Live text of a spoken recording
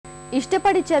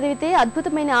ఇష్టపడి చదివితే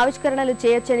అద్భుతమైన ఆవిష్కరణలు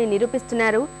చేయొచ్చని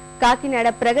నిరూపిస్తున్నారు కాకినాడ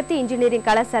ప్రగతి ఇంజనీరింగ్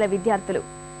కళాశాల విద్యార్థులు.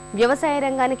 వ్యవసాయ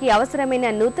రంగానికి అవసరమైన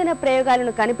నూతన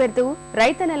ప్రయోగాలను కనిపెడుతూ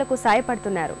రైతన్నలకు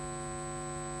సాయపడుతున్నారు.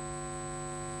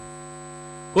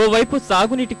 ఓవైపు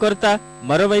సాగునీటి కొరత,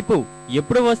 మరోవైపు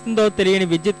ఎప్పుడు వస్తుందో తెలియని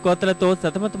విద్యుత్ కోతలతో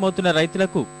సతమతమవుతున్న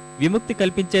రైతులకు విముక్తి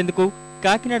కల్పించేందుకు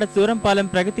కాకినాడ సూరంపాలెం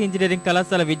ప్రగతి ఇంజనీరింగ్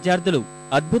కళాశాల విద్యార్థులు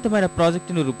అద్భుతమైన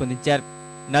ప్రాజెక్టును రూపొందించారు.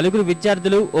 4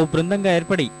 విద్యార్థులు ఓ బృందంగా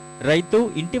ఏర్పడి రైతు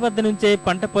ఇంటి వద్ద నుంచే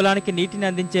పంట పొలానికి నీటిని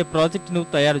అందించే ప్రాజెక్టును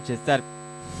తయారు చేశారు.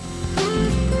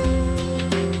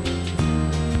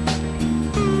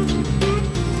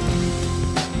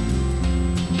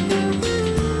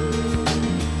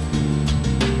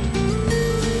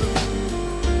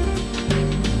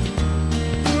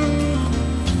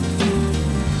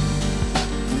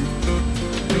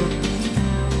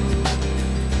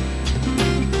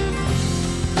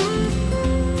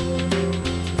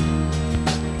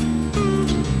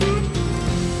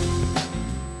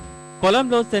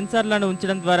 పొలంలో సెన్సార్లను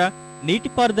ఉంచడం ద్వారా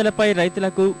నీటిపారుదలపై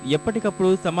రైతులకు ఎప్పటికప్పుడు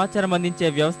సమాచారం అందించే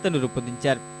వ్యవస్థను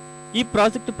రూపొందించారు. ఈ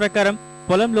ప్రాజెక్టు ప్రకారం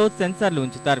పొలంలో సెన్సార్లు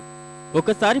ఉంచుతారు.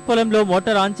 ఒకసారి పొలంలో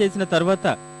మోటార్ ఆన్ చేసిన తర్వాత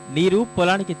నీరు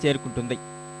పొలానికి చేరుకుంటుంది.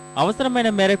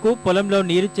 అవసరమైన మేరకు పొలంలో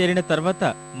నీరు చేరిన తర్వాత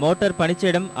మోటార్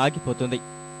పనిచేయడం ఆగిపోతుంది.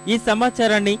 ఈ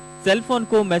సమాచారాన్ని సెల్ ఫోన్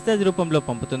కు మెసేజ్ రూపంలో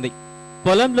పంపుతుంది.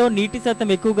 పొలంలో నీటి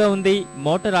శాతం ఎక్కువగా ఉంది,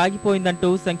 మోటార్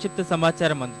ఆగిపోయిందంటూ సంక్షిప్త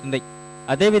సమాచారం అందుతుంది.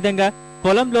 అదేవిధంగా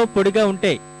పొలంలో పొడిగా ఉంటే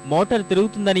మోటార్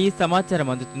తిరుగుతుందని సమాచారం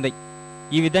అందుతుంది.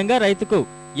 ఈ విధంగా రైతుకు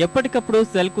ఎప్పటికప్పుడు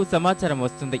సెల్కు సమాచారం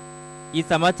వస్తుంది. ఈ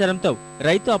సమాచారంతో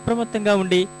రైతు అప్రమత్తంగా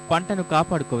ఉండి పంటను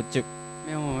కాపాడుకోవచ్చు.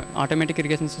 మేము ఆటోమేటిక్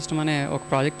ఇరిగేషన్ సిస్టమ్ అనే ఒక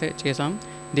ప్రాజెక్ట్ చేసాం.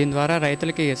 దీని ద్వారా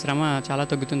రైతులకి శ్రమ చాలా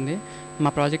తగ్గుతుంది.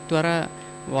 మా ప్రాజెక్ట్ ద్వారా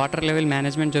వాటర్ లెవెల్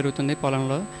మేనేజ్మెంట్ జరుగుతుంది.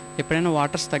 పొలంలో ఎప్పుడైనా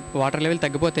వాటర్ లెవెల్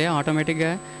తగ్గిపోతే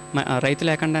ఆటోమేటిక్గా రైతు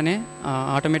లేకుండానే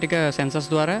ఆటోమేటిక్గా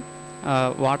సెన్సర్స్ ద్వారా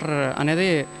వాటర్ అనేది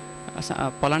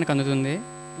పొలానికి అందుతుంది.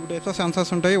 2 టైప్స్ ఆఫ్ సెన్సర్స్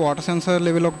ఉంటాయి. Water sensor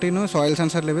level ఒకటిను, soil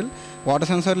sensor level. Water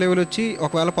sensor level వచ్చి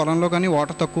ఒకవేళ పొలంలో కానీ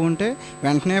వాటర్ తక్కువ ఉంటే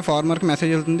వెంటనే ఫార్మర్కి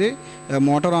మెసేజ్ వెళ్తుంది,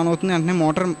 మోటార్ ఆన్ అవుతుంది, వెంటనే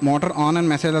మోటార్ ఆన్ అని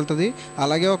మెసేజ్ వెళ్తుంది.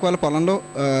 అలాగే ఒకవేళ పొలంలో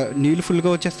నీళ్ళు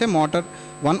ఫుల్గా వచ్చేస్తే మోటార్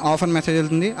 1 ఆఫ్ అని మెసేజ్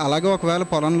వెళ్తుంది. అలాగే ఒకవేళ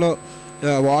పొలంలో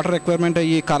వాటర్ రిక్వైర్మెంట్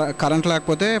అయ్యి కరెంట్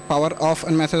లేకపోతే పవర్ ఆఫ్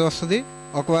అని మెసేజ్ వస్తుంది.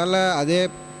 ఒకవేళ అదే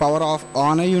పవర్ ఆఫ్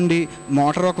ఆన్ అయ్యి ఉండి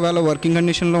మోటార్ ఒకవేళ వర్కింగ్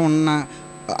కండిషన్లో ఉన్న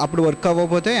అప్పుడు వర్క్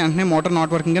అవ్వకపోతే వెంటనే మోటార్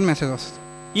నాట్ వర్కింగ్ అని మెసేజ్ వస్తుంది.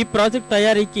 ఈ ప్రాజెక్ట్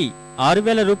తయారీకి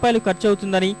 6,000 రూపాయలు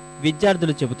ఖర్చవుతుందని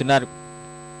విద్యార్థులు చెబుతున్నారు.